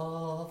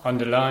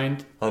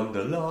 Underlined.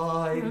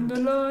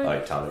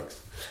 Italics.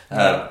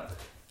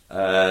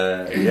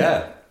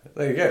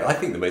 There you go. I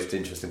think the most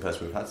interesting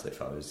person we've had so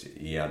far is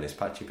Yiannis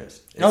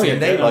Pachipis. It's a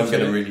name I'm going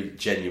to really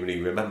genuinely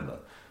remember.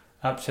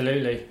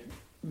 Absolutely.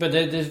 But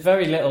there's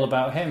very little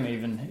about him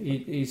even.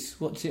 He's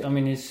a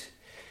winger.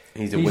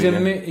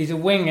 He's a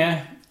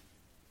winger.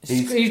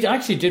 He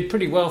actually did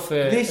pretty well for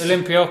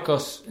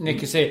Olympiacos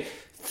Nicosia.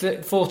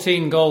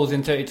 14 goals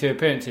in 32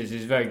 appearances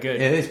is very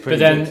good. It is pretty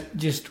good. But then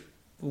just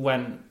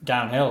went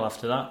downhill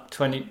after that.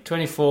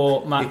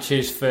 24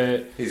 matches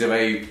for... He's a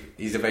very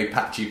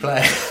patchy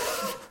player.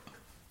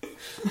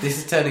 This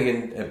is turning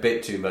in a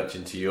bit too much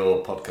into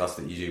your podcast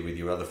that you do with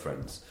your other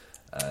friends.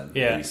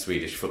 The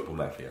Swedish Football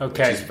Mafia, which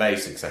is very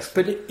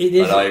successful. But it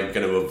is... And I'm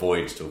going to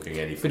avoid talking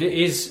any football. But it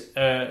is...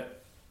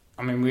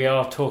 we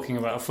are talking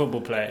about a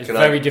football player. It's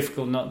very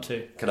difficult not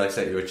to. Can I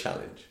set you a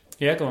challenge?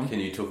 Yeah, go on. Can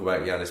you talk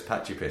about Yiannis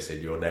Pachipis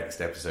in your next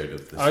episode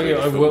of the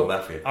Swedish Football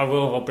Mafia? I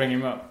will. I'll bring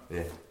him up.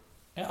 Yeah.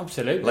 Yeah,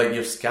 absolutely. Like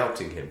you're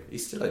scouting him.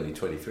 He's still only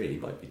 23. He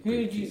might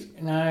be.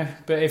 No,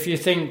 but if you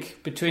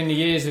think between the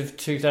years of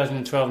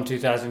 2012 and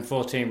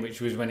 2014,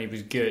 which was when he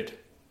was good,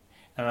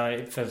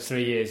 and for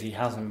 3 years he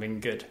hasn't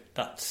been good.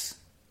 That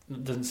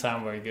doesn't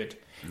sound very good.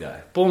 No.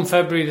 Born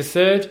February the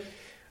 3rd.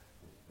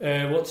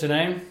 What's her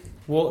name?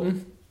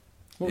 Wharton.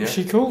 What was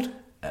she called?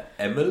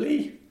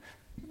 Emily?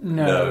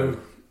 No.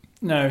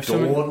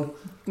 Dawn?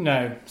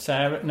 No.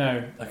 Sarah?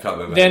 No. I can't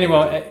remember.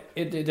 Anyway,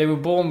 they were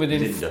born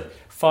within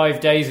 5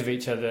 days of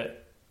each other.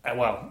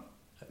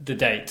 The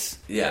dates.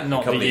 Yeah,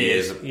 not a couple the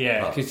years.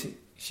 Yeah, because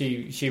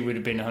she would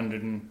have been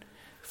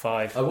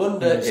 105. I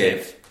wonder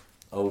if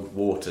old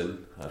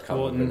Wharton, I can't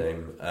remember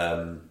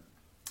her name,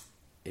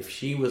 if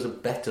she was a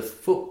better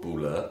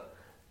footballer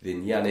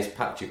than Yiannis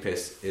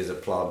Pachipis is a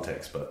plant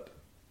expert.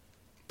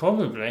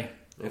 Probably.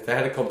 If they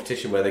had a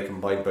competition where they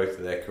combined both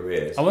of their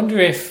careers, I wonder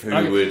if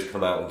who would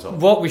come out on top.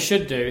 What we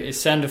should do is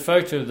send a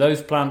photo of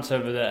those plants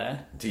over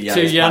there to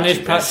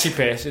Yiannis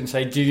Pachipis and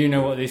say, "Do you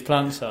know what these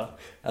plants are?"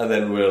 And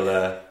then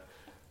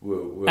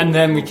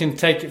we can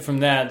take it from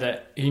there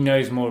that he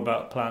knows more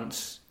about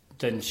plants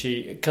than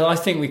she. Because I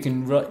think we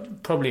can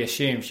probably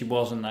assume she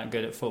wasn't that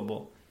good at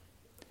football.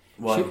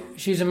 Why?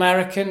 She's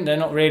American. They're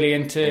not really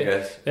into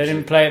it. They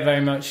didn't play it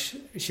very much.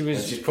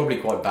 She's probably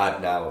quite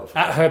bad now.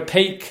 At her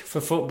peak for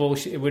football,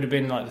 it would have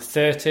been like the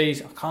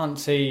 30s. I can't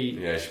see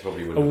she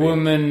probably would a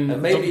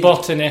woman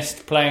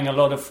botanist playing a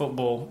lot of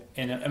football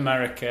in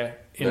America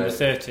in the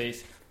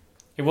 30s.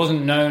 It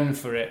wasn't known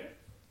for it.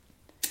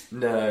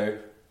 No.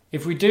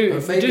 If we do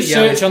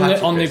search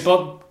on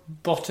the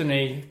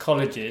botany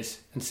colleges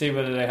and see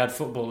whether they had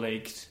football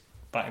leagues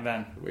back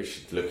then. We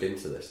should look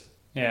into this.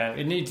 Yeah,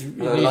 it needs. I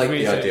like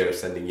the idea of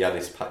sending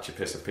Yiannis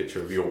Pachipis a picture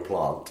of your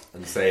plant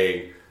and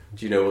saying,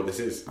 "Do you know what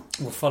this is?"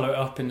 We'll follow it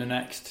up in the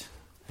next.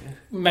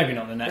 Maybe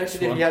not the next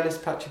one. If Yiannis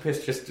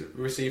Pachipis just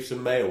received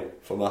some mail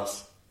from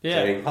us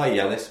saying, "Hi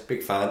Yiannis,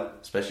 big fan,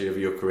 especially of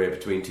your career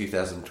between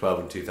 2012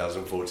 and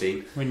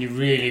 2014 when you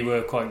really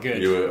were quite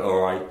good. You were all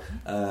right."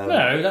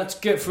 No, that's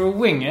good for a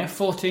winger.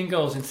 14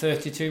 goals in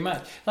 32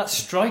 matches. That's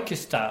striker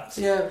stats.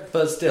 Yeah,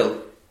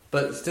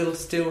 but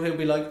still, he'll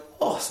be like,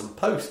 "Oh, some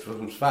post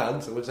from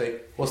fans," and we'll say,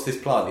 "What's this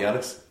plant,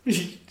 Yiannis?"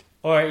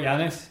 All right,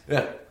 Yiannis.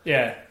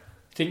 Yeah.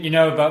 Think you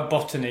know about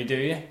botany, do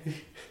you?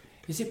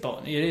 Is it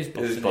botany? It is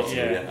botany. It is botany.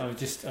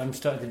 Yeah. I'm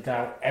starting to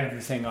doubt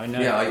everything I know.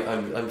 Yeah,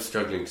 I'm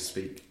struggling to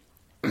speak,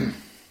 and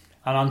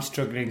I'm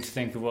struggling to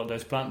think of what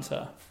those plants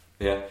are.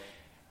 Yeah.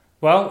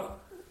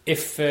 Well,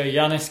 if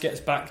Yiannis gets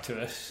back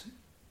to us,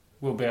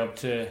 we'll be able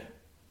to,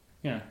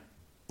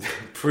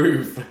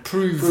 prove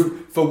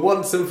for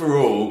once and for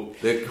all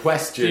the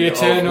question the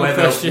eternal of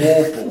whether question.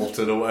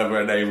 Warburton or whatever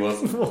her name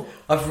was.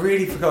 I've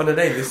really forgotten her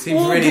name. This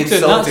seems Warburton, really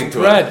insulting that's to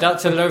bread. her.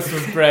 That's a loaf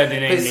of bread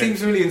in England. It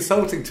seems really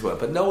insulting to her,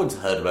 but no one's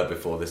heard of her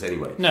before this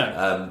anyway.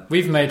 No,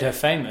 we've made her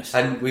famous,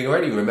 and we're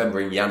already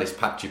remembering Yiannis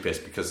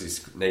Pachipis because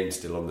his name's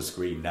still on the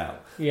screen now.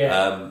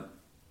 Yeah.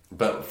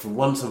 But for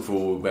once and for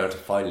all, we'll be able to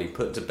finally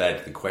put to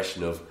bed the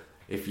question of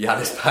if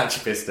Yiannis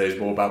Pachipis knows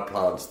more about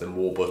plants than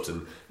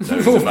Warburton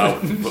knows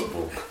about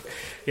football.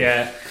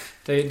 Yeah,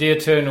 the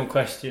eternal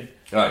question.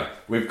 Right,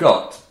 we've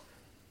got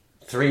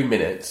 3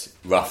 minutes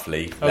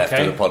roughly left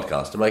of the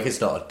podcast. And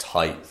it's not a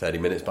tight 30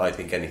 minutes, but I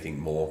think anything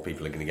more,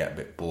 people are going to get a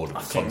bit bored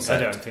of the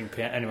concept. I don't think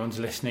anyone's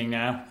listening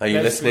now. Are you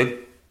listening?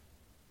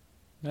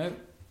 No.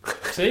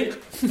 See?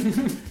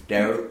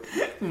 No.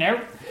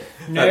 No.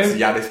 That's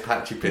Yanis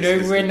Patchipis.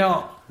 No, we're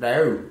not.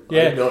 No,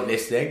 Yeah. I'm not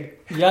listening.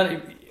 Yeah,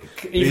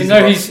 even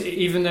though he's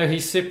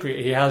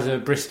Cypriot, he has a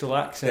Bristol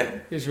accent.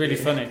 Yeah. It's really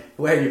funny.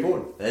 Where are you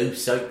born? Oh,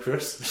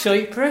 Cyprus.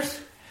 Cyprus?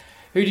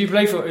 Who do you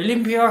play for?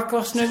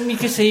 Olympiacos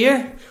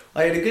Nicosia?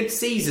 I had a good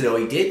season,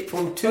 I did,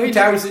 from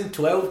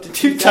 2012 to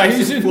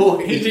 2014.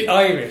 2014. He's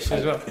Irish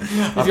as well.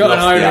 He's got an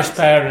Irish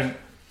parent,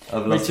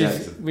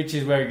 which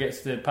is where he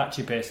gets the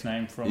Patchipis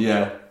name from.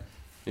 Yeah.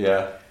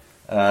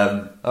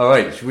 All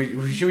right, should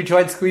we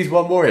try and squeeze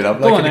one more in?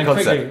 I'm Go liking on, the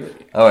concept.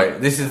 quickly. All right,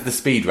 this is the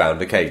speed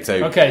round.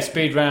 Okay,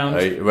 speed round.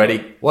 Are you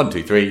ready? 1,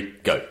 2, 3,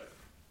 go.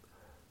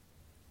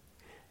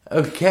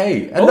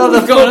 Okay, another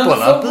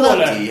footballer.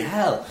 Bloody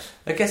hell!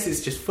 I guess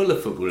it's just full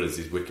of footballers.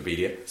 Is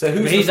Wikipedia? So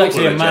who's he's the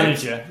actually a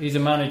manager? manager. He's a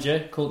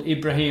manager called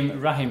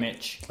Ibrahim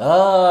Rahimic.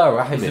 Ah,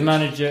 Rahimic. He's the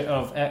manager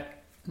of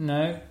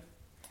no.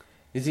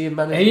 Is he a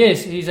manager? He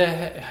is. He's a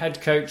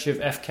head coach of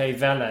FK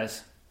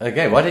Velez.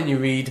 Okay, why didn't you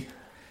read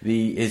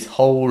his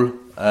whole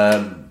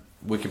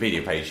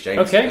Wikipedia page,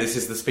 James? Okay, this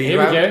is the speed Here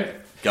round. we go.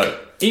 Go.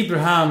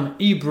 Ibrahim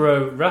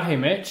Ibro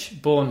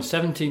Rahimic, born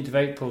 17th of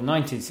April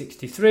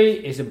 1963,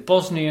 is a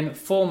Bosnian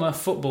former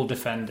football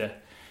defender.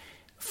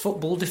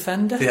 Football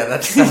defender? Yeah,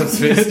 that sounds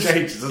a bit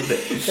strange, doesn't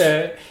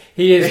it?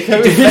 He is. He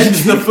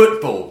defends the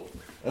football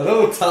at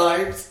all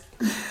times.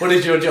 What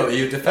is your job? Are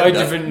you a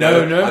defender?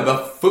 No. I'm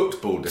a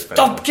football defender.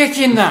 Stop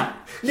kicking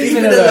that! Leave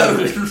it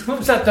alone.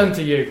 What's that done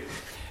to you?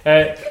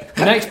 The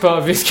next part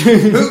of his...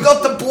 Who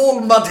got the ball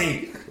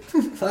muddy?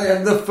 I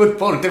am the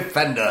football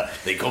defender.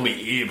 They call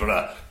me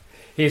Ibra.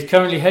 He is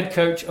currently head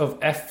coach of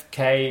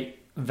FK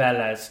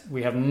Velez.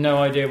 We have no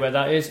idea where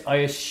that is. I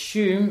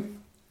assume...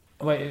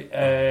 Wait,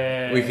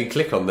 we can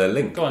click on their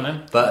link. Go on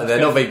then. But they're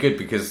not very good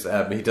because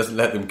he doesn't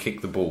let them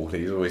kick the ball.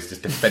 He's always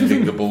just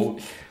defending the ball.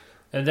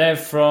 They're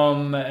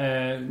from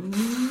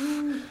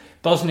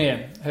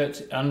Bosnia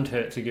and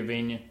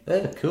Herzegovina.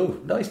 Yeah, cool.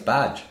 Nice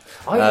badge.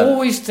 I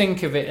always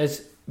think of it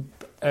as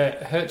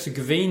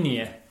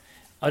Herzegovina.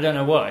 I don't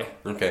know why.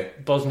 Okay.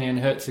 Bosnia and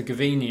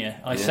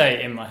Herzegovina. I say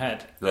it in my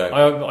head. No.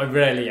 I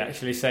rarely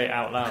actually say it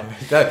out loud.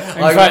 No, in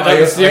fact, that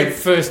was the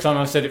first time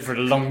I've said it for a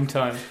long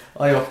time.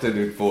 I often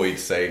avoid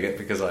saying it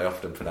because I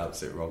often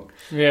pronounce it wrong.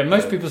 Yeah,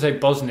 most people say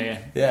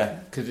Bosnia. Yeah.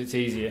 Because it's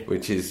easier.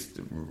 Which is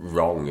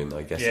wrong and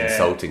I guess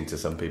insulting to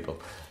some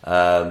people.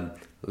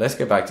 Let's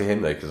go back to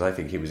him though, because I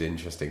think he was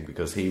interesting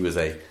because he was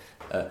a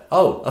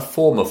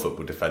former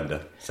football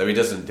defender. So he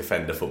doesn't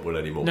defend the football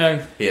anymore.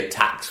 No. He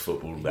attacks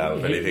football now,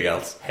 if anything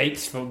else.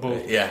 Hates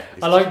football. Yeah.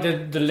 I like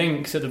the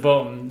links at the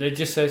bottom. It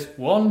just says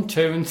 1,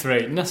 2 and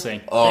 3.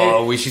 Nothing.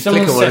 Oh, we should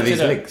click on one of these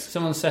links.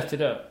 Someone set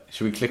it up.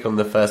 Should we click on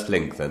the first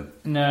link then?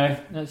 No,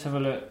 let's have a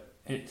look.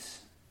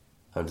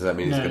 How does that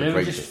mean it's going to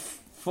break it? Just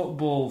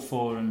football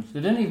forums.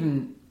 They don't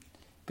even...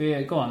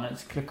 Go on,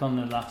 let's click on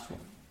the last one.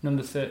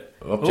 Number 30.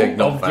 Object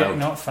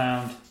not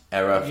found.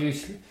 Error.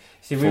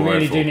 See, we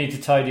really do need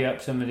to tidy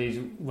up some of these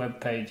web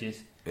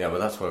pages. Yeah, but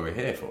that's what we're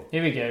here for.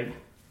 Here we go.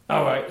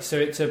 Alright, so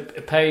it's a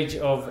page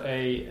of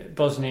a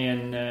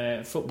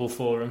Bosnian football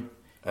forum.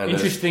 And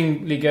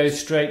interestingly goes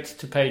straight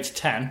to page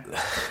 10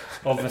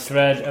 of a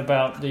thread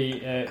about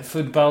the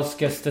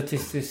Futbalska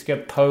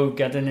Statistiska po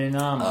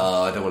Gadanina.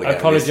 I don't want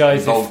to get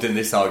involved in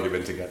this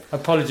argument again. I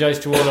apologise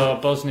to all our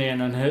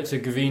Bosnian and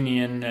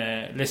Herzegovinian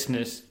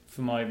listeners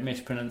for my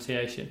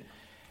mispronunciation.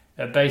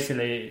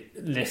 Basically,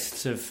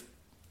 lists of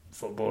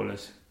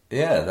footballers.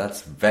 Yeah,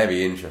 that's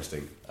very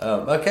interesting.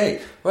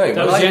 Okay, right.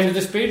 That was the end of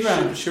the speed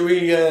round. Should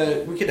we?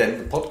 We could end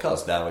the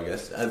podcast now, I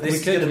guess. This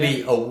is going to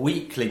be a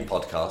weekly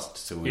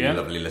podcast to you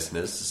lovely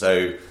listeners.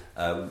 So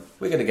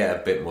we're going to get a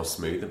bit more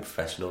smooth and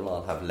professional.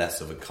 I'll have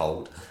less of a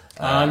cold.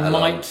 I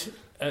might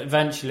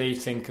eventually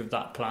think of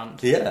that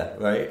plant. Yeah,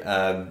 right.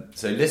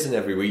 So listen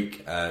every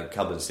week.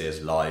 Come and see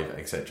us live,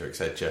 etc.,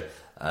 etc.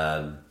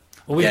 Well,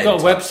 we've got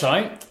a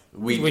website.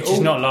 Which is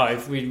not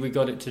live. We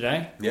got it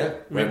today. Yeah.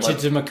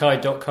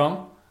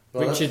 richardsandmackay.com.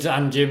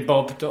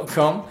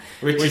 richardsandjimbob.com.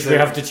 Which we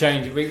have to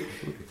change.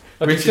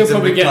 I can still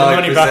probably get the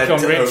money back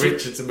on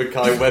Richards and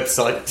Mackay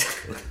website.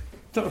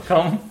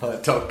 .com.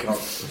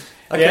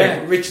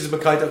 Okay,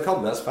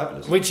 richardsandmackay.com. That's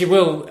fabulous. Which it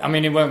will. I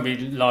mean, it won't be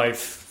live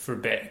for a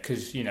bit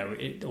because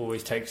it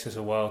always takes us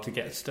a while to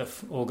get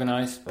stuff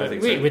organised. But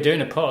we're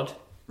doing a pod.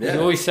 Yeah.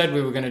 We always said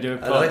we were going to do a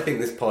pod. And I think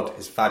this pod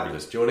is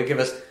fabulous. Do you want to give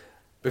us?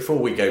 Before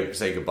we go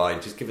say goodbye,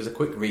 just give us a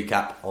quick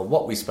recap on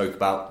what we spoke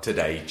about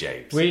today,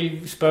 James.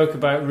 We spoke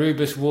about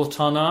Rubus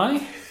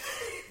Whartonii.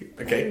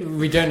 Okay.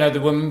 We don't know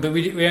the woman, but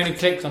we only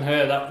clicked on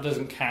her. That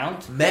doesn't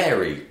count.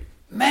 Mary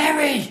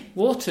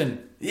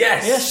Wharton.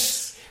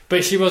 Yes.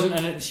 But she wasn't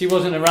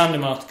a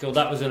random article.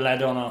 That was a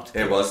led-on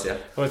article. It was, yeah.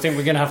 Well, I think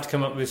we're going to have to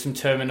come up with some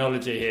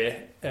terminology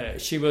here.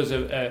 She was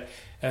a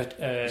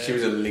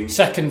link.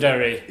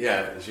 Secondary.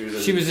 Yeah,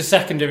 she was a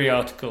secondary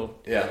article.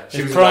 Yeah,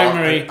 she was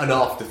primary. An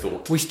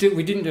afterthought. We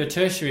didn't do a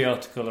tertiary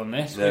article on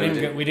this. No,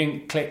 we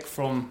didn't click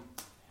from.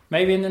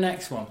 Maybe in the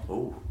next one.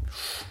 Oh.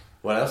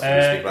 What else did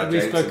we speak about,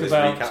 James? We spoke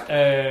about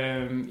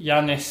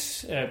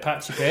Yanis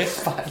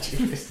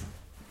Patchipis.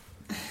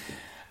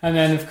 And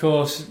then, of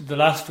course, the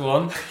last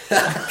one,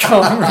 I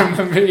can't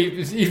remember,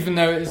 even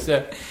though it's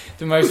the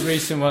most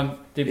recent one.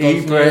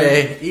 Ibrahim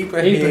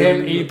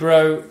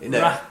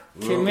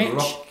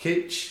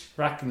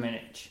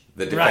Rakimic.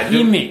 The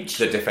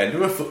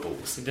defender of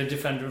footballs. The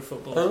defender of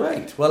football. All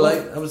right. Well,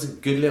 that was a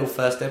good little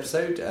first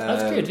episode.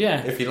 That's good,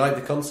 yeah. If you like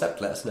the concept,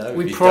 let us know.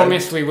 We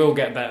promise we will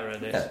get better at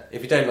this. Yeah.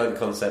 If you don't like the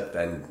concept,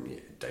 then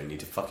you don't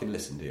need to fucking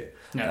listen to it.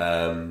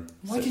 No.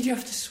 Why did you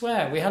have to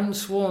swear? We hadn't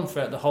sworn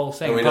throughout the whole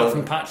thing, apart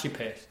from Patchy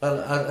Piss. Well,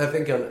 I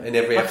think in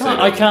every episode...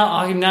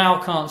 I now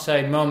can't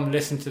say, Mum,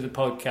 listen to the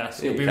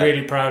podcast. You'll be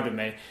really proud of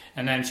me.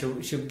 And then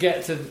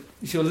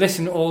she'll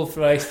listen all the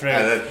way through.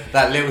 And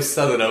that little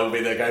southerner will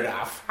be there going,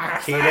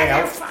 fucking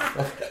hell.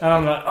 And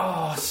I'm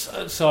like,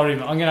 sorry,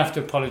 Mum. I'm going to have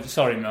to apologise.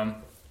 Sorry, Mum.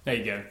 There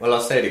you go. Well,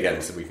 I'll say it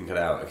again so we can cut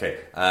it out. Okay.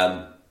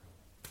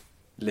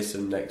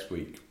 Listen next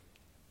week.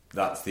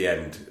 That's the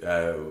end.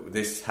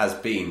 This has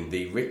been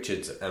the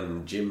Richards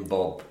and Jim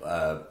Bob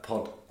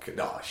podcast.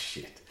 Oh,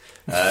 shit.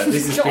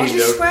 This has been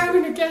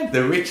swearing again.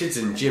 The Richards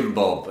and Jim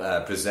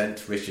Bob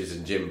present Richards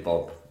and Jim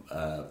Bob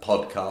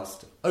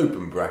podcast.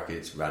 Open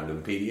brackets,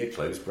 Randompedia,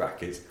 close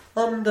brackets,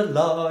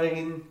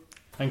 underline.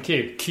 Thank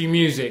you. Cue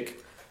music.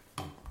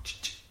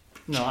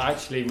 No,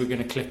 actually, we're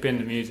going to clip in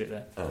the music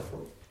there. Oh.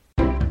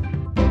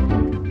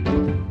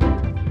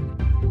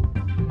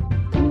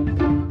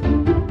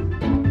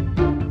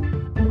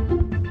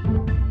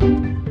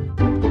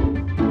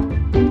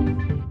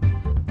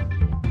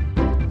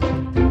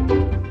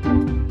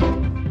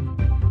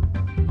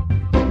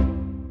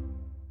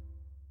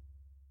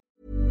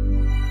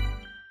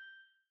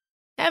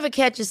 Ever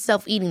catch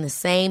yourself eating the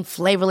same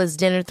flavorless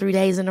dinner 3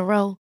 days in a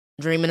row?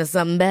 Dreaming of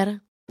something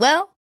better?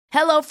 Well,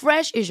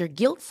 HelloFresh is your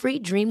guilt-free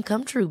dream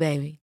come true,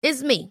 baby.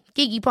 It's me,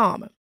 Keke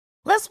Palmer.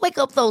 Let's wake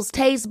up those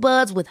taste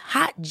buds with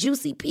hot,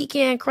 juicy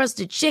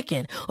pecan-crusted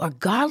chicken or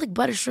garlic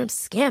butter shrimp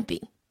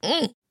scampi.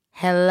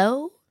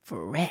 Hello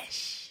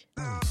Fresh.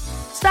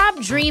 Stop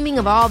dreaming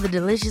of all the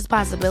delicious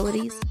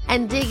possibilities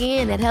and dig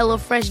in at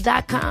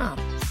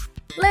HelloFresh.com.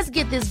 Let's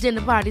get this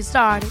dinner party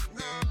started.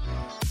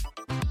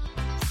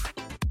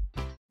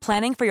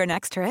 Planning for your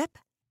next trip?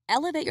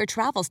 Elevate your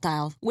travel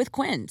style with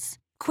Quince.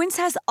 Quince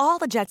has all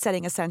the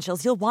jet-setting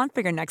essentials you'll want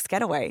for your next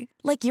getaway,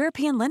 like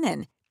European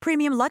linen,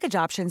 premium luggage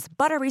options,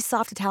 buttery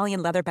soft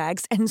Italian leather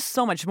bags, and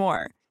so much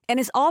more. And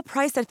is all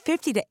priced at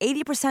 50 to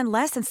 80%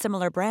 less than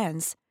similar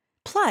brands.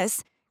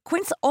 Plus,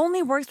 Quince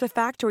only works with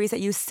factories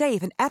that use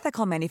safe and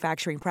ethical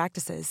manufacturing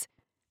practices.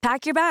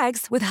 Pack your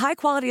bags with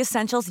high-quality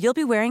essentials you'll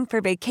be wearing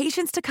for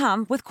vacations to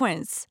come with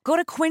Quince. Go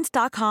to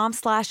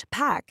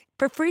quince.com/pack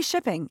for free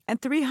shipping and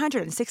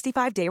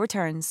 365-day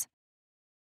returns.